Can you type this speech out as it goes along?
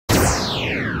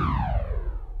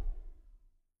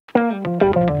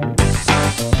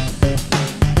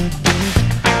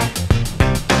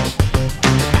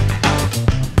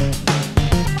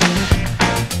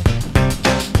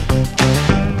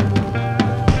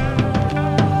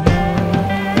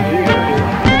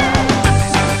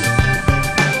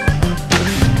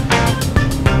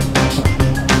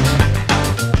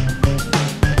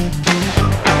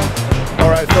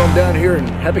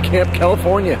Happy Camp,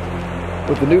 California,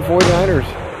 with the new 49ers.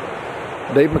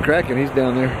 Dave McCracken, he's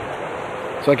down there.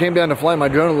 So I came down to fly my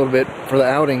drone a little bit for the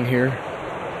outing here.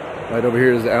 Right over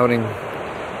here is the outing.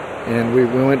 And we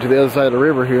went to the other side of the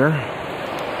river here.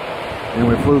 And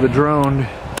we flew the drone.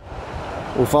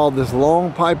 We followed this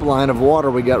long pipeline of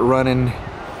water we got running,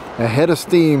 a head of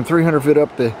steam, 300 feet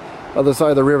up the other side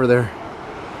of the river there.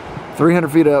 300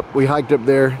 feet up, we hiked up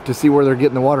there to see where they're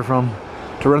getting the water from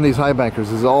to run these high bankers.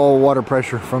 This is all water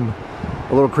pressure from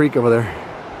a little creek over there.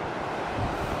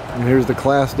 And here's the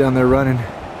class down there running.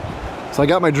 So I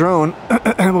got my drone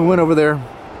and we went over there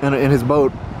in his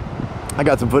boat. I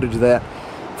got some footage of that.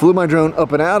 Flew my drone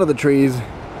up and out of the trees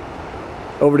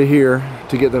over to here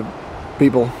to get the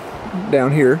people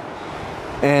down here.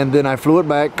 And then I flew it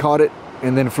back, caught it,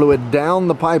 and then flew it down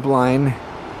the pipeline.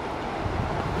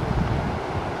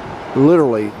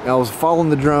 Literally, I was following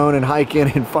the drone and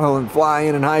hiking and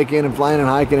flying and hiking and flying and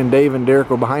hiking, and Dave and Derek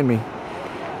were behind me.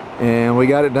 And we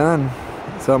got it done.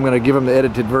 So I'm gonna give them the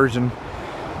edited version.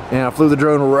 And I flew the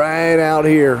drone right out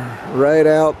here, right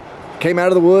out. Came out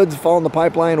of the woods, following the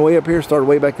pipeline way up here, started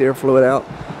way back there, flew it out,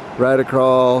 right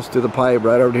across to the pipe,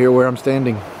 right over here where I'm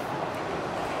standing.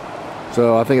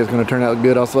 So I think it's gonna turn out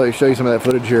good. I'll show you some of that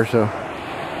footage here. So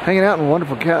hanging out in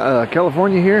wonderful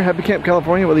California here, Happy Camp,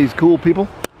 California, with these cool people.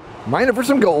 Mining for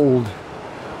some gold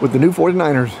with the new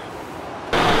 49ers.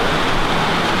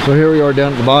 So here we are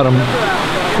down at the bottom.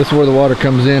 This is where the water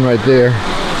comes in right there.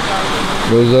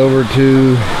 Goes over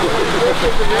to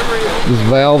this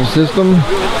valve system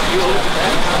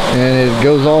and it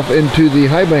goes off into the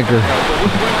high banker.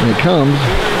 And it comes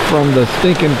from the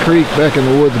stinking creek back in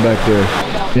the woods back there.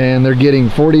 And they're getting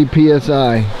 40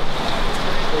 PSI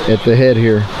at the head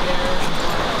here.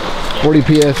 40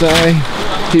 PSI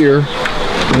here.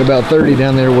 And about 30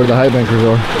 down there where the high bankers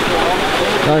are.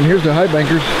 And here's the high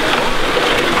bankers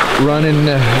running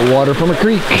water from a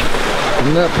creek.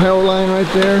 And that power line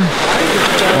right there,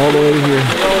 all the way to here.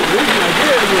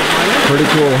 Pretty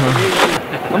cool,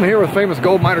 huh? I'm here with famous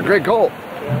gold miner Greg Cole.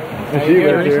 Nice to you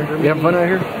guys here. You having fun out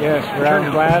here? Yes, we're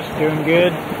having blast, doing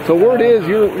good. So word is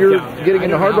you're getting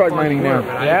into hard rock mining now.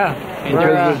 Yeah.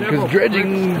 Because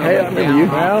dredging, hey, I remember you.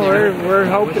 Well, we're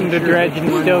hoping the dredging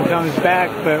still comes back,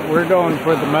 but we're going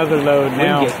for the mother load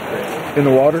now. In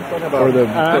the water? Or the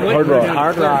hard rock?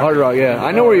 Hard rock. Hard rock, yeah.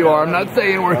 I know where you are. I'm not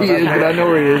saying where he is, but I know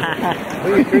where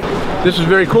he is. This is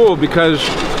very cool because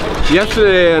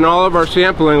yesterday in all of our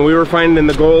sampling, we were finding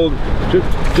the gold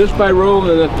just by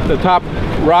rolling the top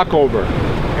rock over.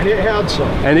 And it had some.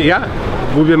 And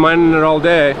yeah, we've been mining it all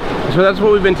day. So that's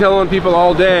what we've been telling people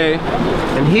all day.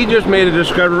 And he just made a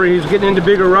discovery. He's getting into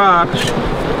bigger rocks.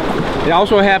 It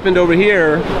also happened over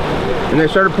here. And they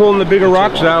started pulling the bigger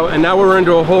rocks out, and now we're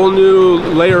into a whole new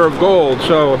layer of gold.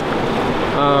 So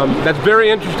that's very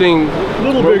interesting.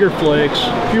 Little bigger flakes,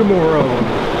 a few more of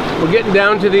them. We're getting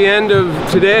down to the end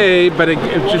of today, but it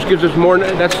just gives us more.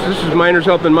 This is Miners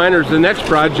Helping Miners. The next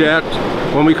project,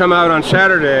 when we come out on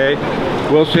Saturday,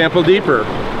 we'll sample deeper,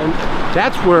 and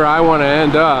that's where I want to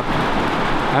end up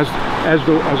as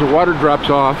the water drops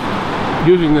off.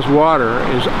 Using this water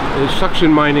is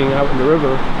suction mining out in the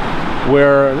river,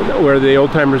 where the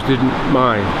old timers didn't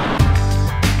mine.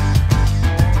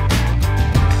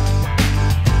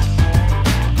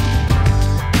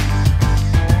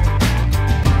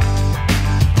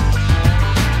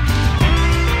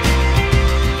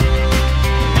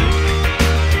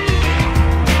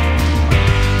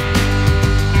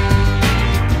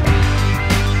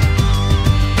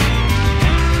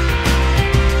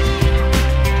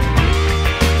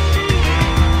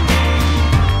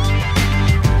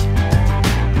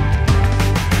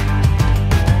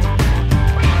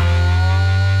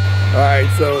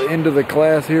 So into the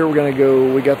class here, we're gonna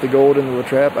go. We got the gold into the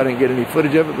trap. I didn't get any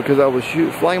footage of it because I was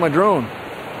flying my drone.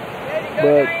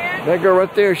 But that girl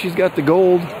right there, she's got the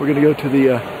gold. We're gonna go to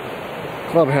the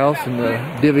clubhouse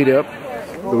and divvy it up.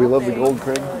 But we love the gold,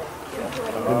 Craig.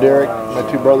 And Derek, my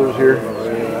two brothers here.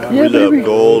 Yeah, we love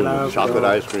gold and chocolate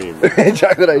ice cream.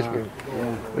 Chocolate ice cream.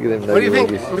 Look at them. What do you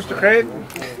think, Mr. Craig?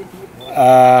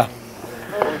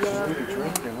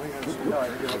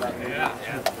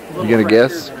 You gonna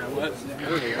guess?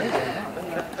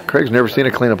 Craig's never seen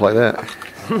a cleanup like that.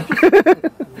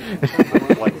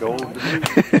 Like gold?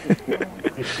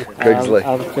 Craig's like,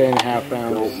 I was saying half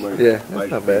ounce. yeah,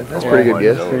 that's not bad. That's a pretty good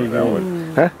guess. Pretty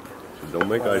good. Huh? Don't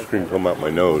make ice cream come out my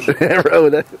nose. What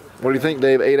do you think,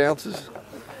 Dave? 8 ounces?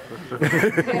 Material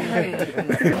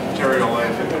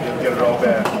and get it all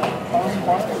back.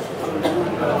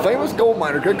 Famous gold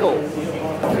miner, Greg Cole.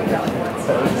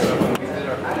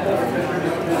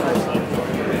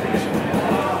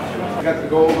 got the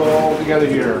gold all together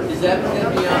here. Is that going to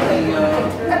be on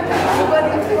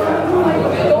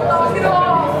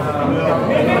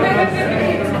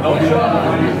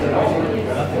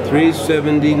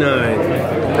 $3.79.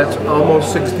 That's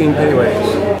almost 16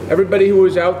 pennyweights. Everybody who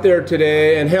was out there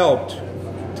today and helped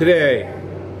today,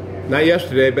 not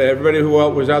yesterday, but everybody who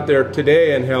was out there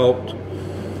today and helped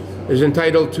is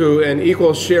entitled to an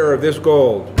equal share of this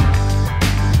gold.